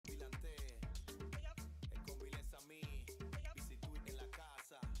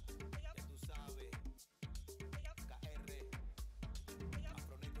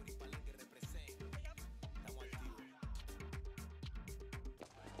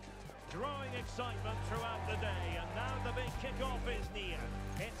Growing excitement throughout the day, and now the big kick-off is near.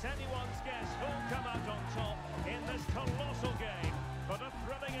 It's anyone's guess who'll come out on top in this colossal game, but a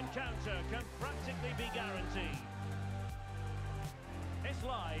thrilling encounter can practically be guaranteed. It's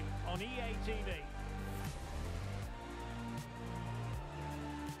live on EA TV.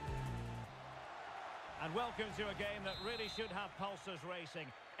 And welcome to a game that really should have pulses racing.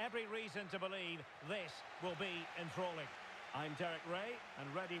 Every reason to believe this will be enthralling. I'm Derek Ray, and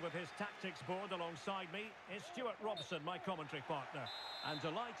ready with his tactics board alongside me is Stuart Robson, my commentary partner. And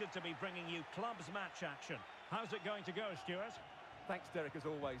delighted to be bringing you clubs match action. How's it going to go, Stuart? Thanks, Derek, as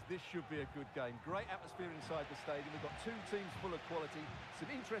always. This should be a good game. Great atmosphere inside the stadium. We've got two teams full of quality, some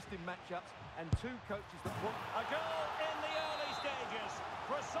interesting matchups, and two coaches that want... A goal in the early stages.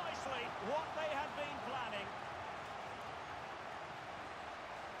 Precisely what they had been planning.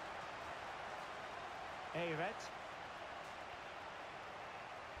 Eiret.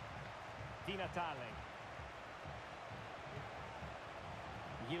 Di Natale.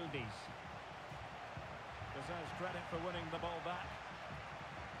 Yildiz. Deserves credit for winning the ball back.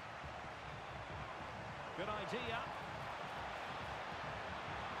 Good idea.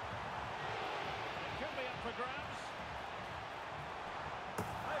 It could be up for grabs.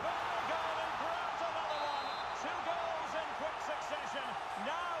 They've only gone and grabbed another one. 2 goals in quick succession.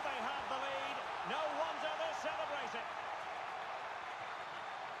 Now they have the lead. No wonder they're celebrating.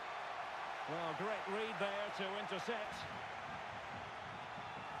 Well, great read there to intercept.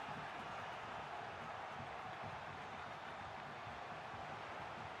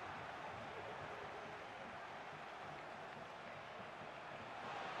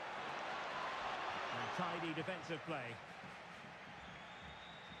 And tidy defensive play.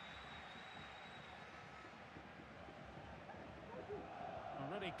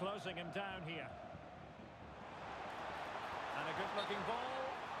 Already closing him down here. And a good-looking ball.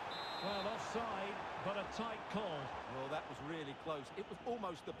 Well, offside, but a tight call. Well, that was really close. It was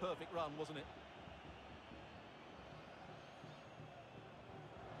almost the perfect run, wasn't it?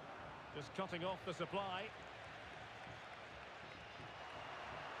 Just cutting off the supply.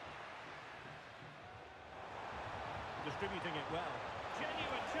 Distributing it well.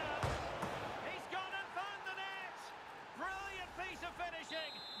 Genuine chance. He's gone and found the net. Brilliant piece of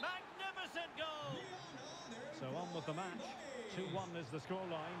finishing. Magnificent goal. So on with the match. 2-1 is the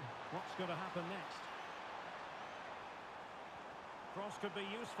scoreline. What's going to happen next? Cross could be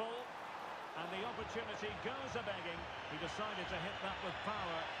useful. And the opportunity goes a-begging. He decided to hit that with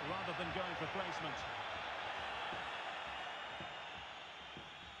power rather than going for placement.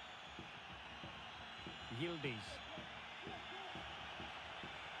 Yildiz.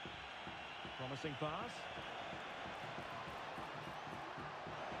 Promising pass.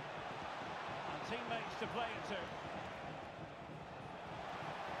 And teammates to play it to.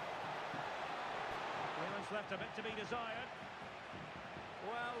 Clearance left a bit to be desired.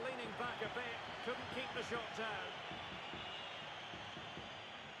 Well, leaning back a bit, couldn't keep the shot down.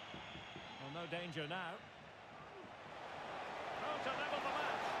 Well, no danger now. Oh, to level the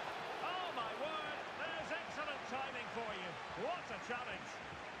match. Oh, my word, there's excellent timing for you. What a challenge.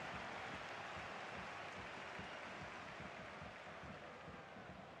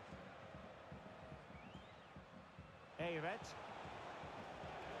 Eiret.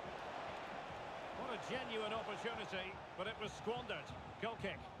 What a genuine opportunity, but it was squandered. Goal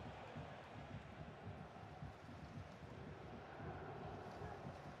kick.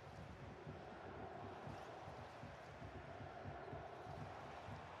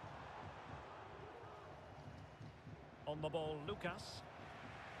 On the ball, Lucas.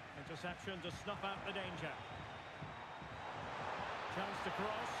 Interception to snuff out the danger. Chance to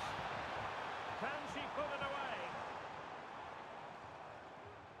cross. Can she put it away?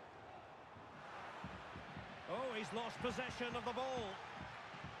 Oh, he's lost possession of the ball.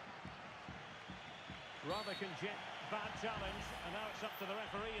 Rather congested, bad challenge, and now it's up to the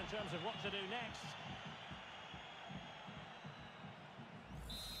referee in terms of what to do next.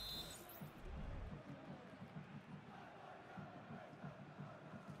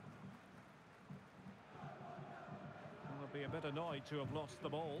 Well, they'll be a bit annoyed to have lost the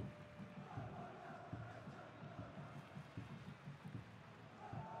ball.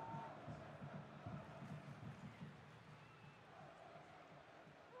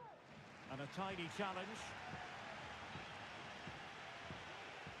 And a tidy challenge.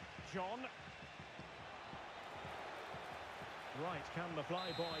 John. Right, can the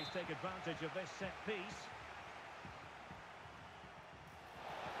Fly Boys take advantage of this set piece?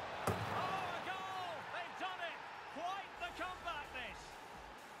 Oh, a goal! They've done it! Quite the comeback, this!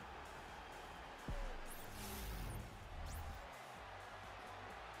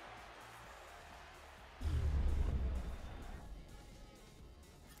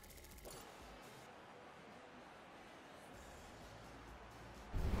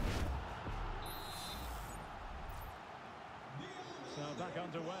 So back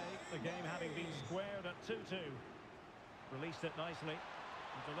underway, the game having been squared at 2-2. Released it nicely,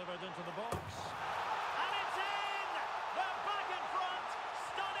 and delivered into the box. And it's in! They're back in front!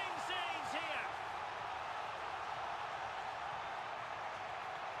 Stunning scenes here!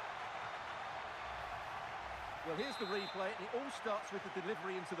 Well, here's the replay. It all starts with the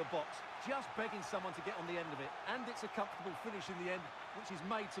delivery into the box. Just begging someone to get on the end of it. And it's a comfortable finish in the end, which is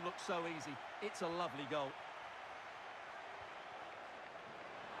made to look so easy. It's a lovely goal.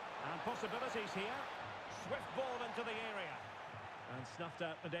 And possibilities here. Swift ball into the area. And snuffed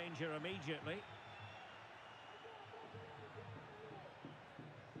out the danger immediately.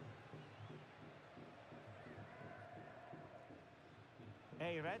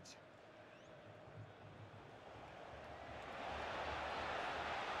 œìõÜ.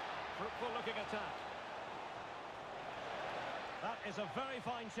 Fruitful looking attack. That is a very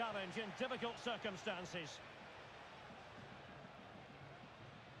fine challenge in difficult circumstances.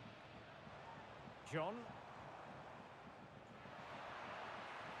 John.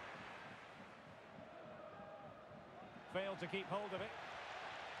 Failed to keep hold of it.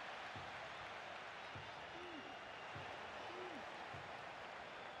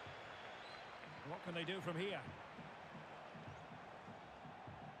 What can they do from here?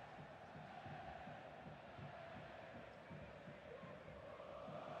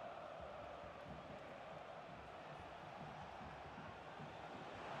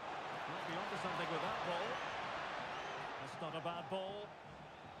 Might be onto something with that ball. That's not a bad ball.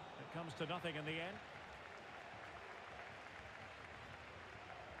 It comes to nothing in the end.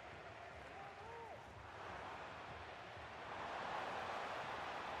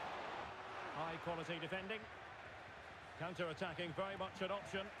 High quality defending. Counter-attacking, very much an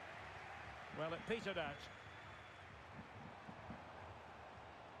option. Well, it petered out.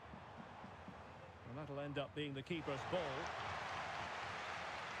 And that'll end up being the keeper's ball.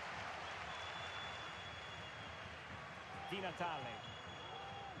 Di Natale.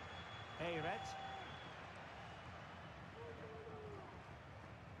 œìõÜ.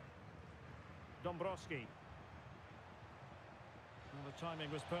 Dombrowski. Well, the timing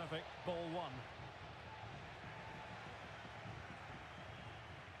was perfect. Ball one.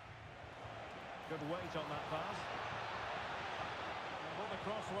 Good weight on that pass. Will the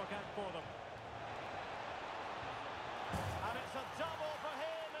cross work out for them? And it's a double for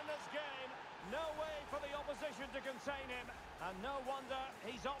him in this game. No way for the opposition to contain him. And no wonder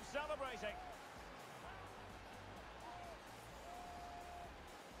he's off celebrating.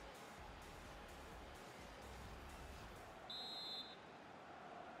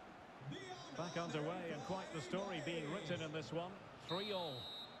 Back underway, and quite the story being written in this one. 3-3.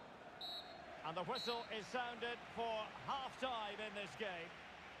 And the whistle is sounded for half-time in this game.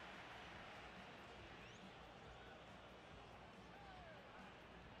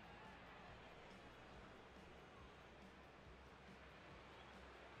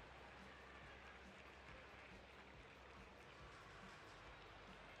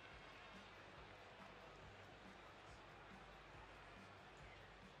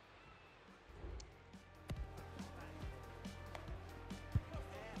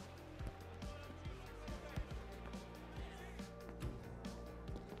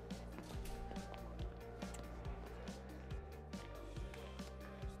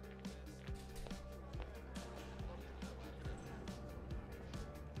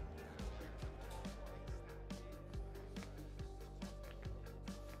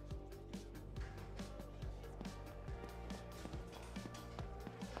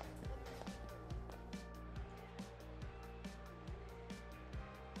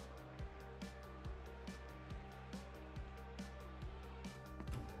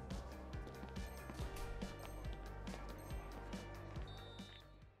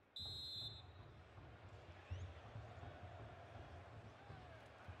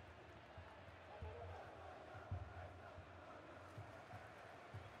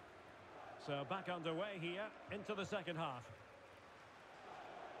 So back underway here into the second half.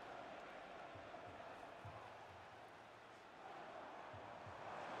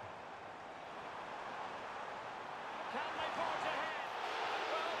 Can they forge ahead?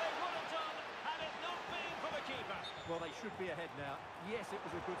 Well, they would have done had it not been for the keeper. Well, they should be ahead now. Yes, it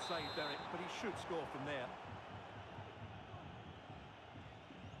was a good save, Derek, but he should score from there.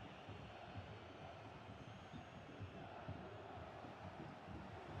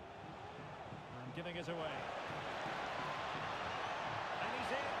 Giving it away. And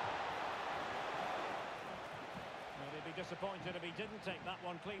he's in. Well, he'd be disappointed if he didn't take that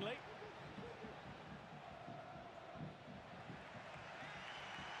one cleanly.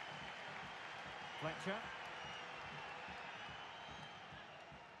 Fletcher.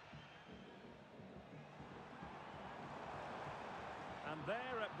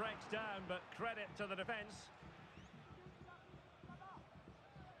 There it breaks down, but credit to the defence.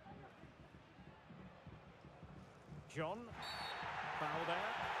 John. Foul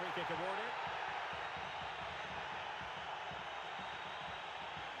there. Free kick awarded.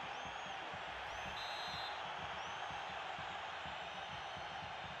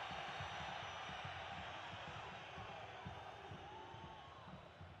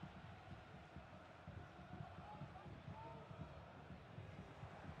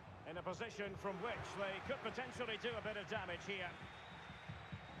 In a position from which they could potentially do a bit of damage here.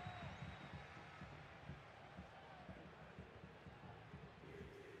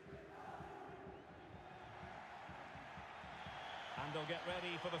 And they'll get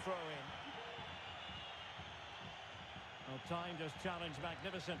ready for the throw-in. Well, timed his challenge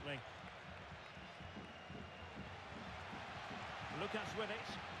magnificently. Lucas with it.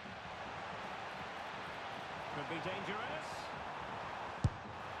 Could be dangerous.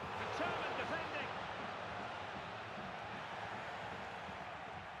 Determined defending.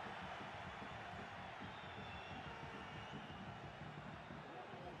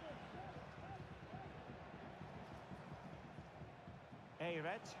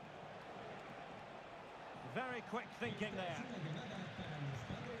 ŒìõÜ. Very quick thinking there.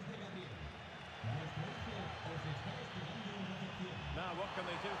 Now what can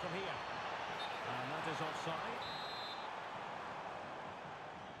they do from here? And that is offside.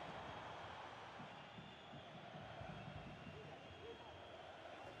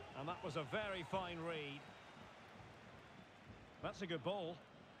 And that was a very fine read. That's a good ball.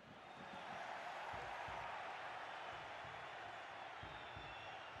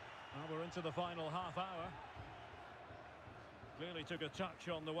 Well, we're into the final half hour. Clearly took a touch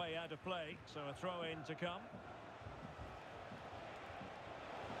on the way out of play, so a throw-in to come.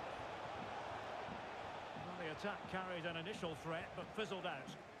 Well, the attack carried an initial threat, but fizzled out.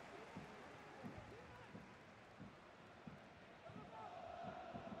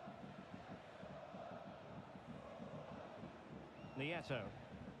 Nieto.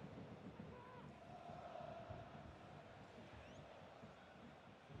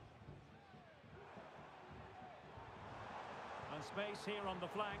 And space here on the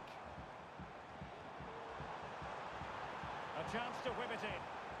flank. A chance to whip it in.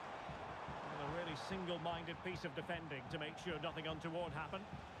 And a really single-minded piece of defending to make sure nothing untoward happened.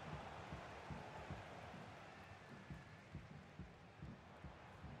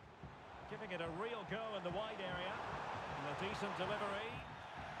 Giving it a real go in the wide area. And a decent delivery.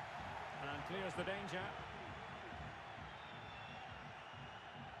 And clears the danger.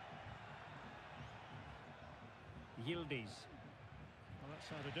 Yildiz. Well, that's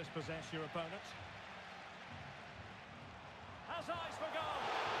how to dispossess your opponent. Has eyes for goal.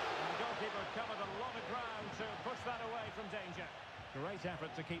 And the goalkeeper covered a lot of ground to push that away from danger. Great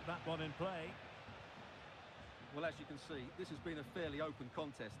effort to keep that one in play. Well, as you can see, this has been a fairly open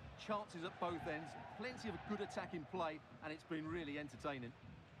contest. Chances at both ends, plenty of good attack in play, and it's been really entertaining.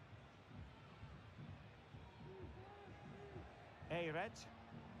 ŒìåÜ.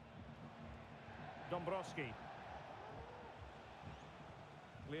 Dombrowski.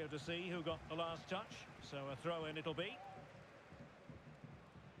 Clear to see who got the last touch, so a throw-in it'll be.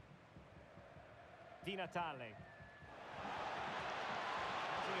 Di Natale.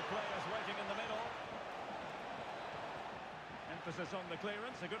 Three players waiting in the middle. Emphasis on the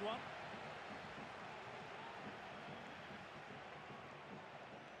clearance, a good one.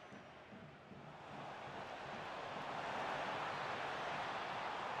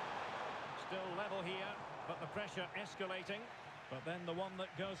 Still level here, but the pressure escalating. But then the one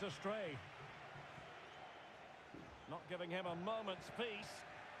that goes astray. Not giving him a moment's peace.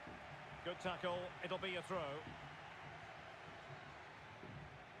 Good tackle, it'll be a throw.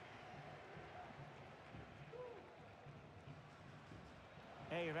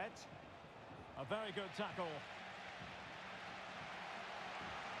 ŒìåÜ. A very good tackle.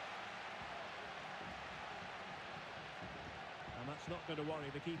 And that's not going to worry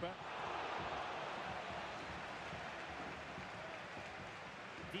the keeper.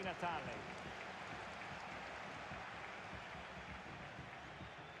 Di Natale.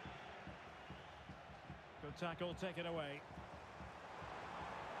 Good tackle, taken away.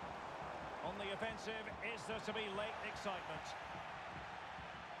 On the offensive, is there to be late excitement?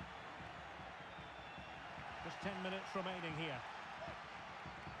 Just 10 minutes remaining here.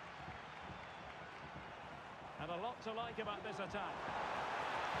 And a lot to like about this attack.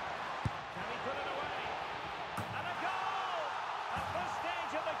 Can he put it away? And a goal! At this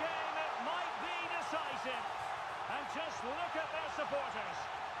stage of the game, it might be decisive. And just look at their supporters.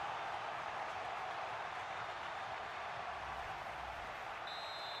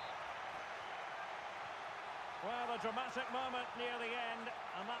 dramatic moment near the end,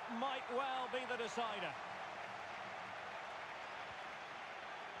 and that might well be the decider.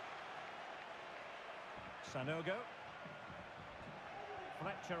 Sanogo.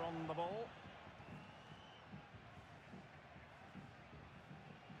 Fletcher on the ball.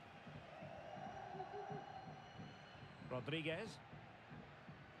 Rodriguez.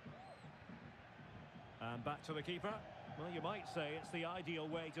 And back to the keeper. Well, you might say it's the ideal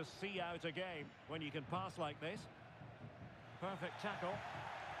way to see out a game when you can pass like this. Perfect tackle.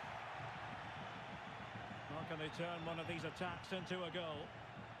 How can they turn one of these attacks into a goal?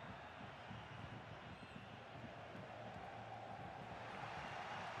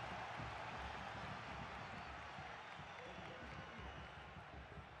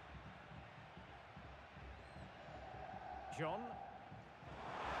 John.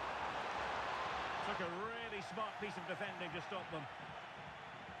 Took a really smart piece of defending to stop them.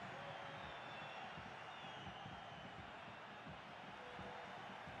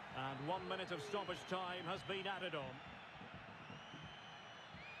 And 1 minute of stoppage time has been added on.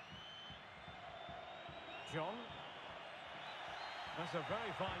 John. That's a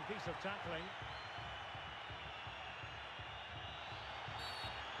very fine piece of tackling.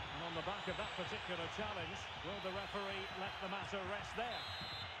 And on the back of that particular challenge, will the referee let the matter rest there?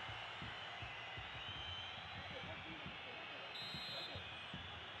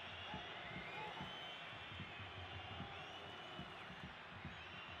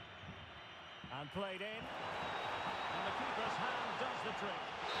 And played in. And the keeper's hand does the trick.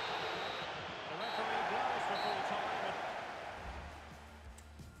 The referee blows for full time.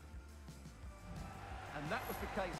 And that was the case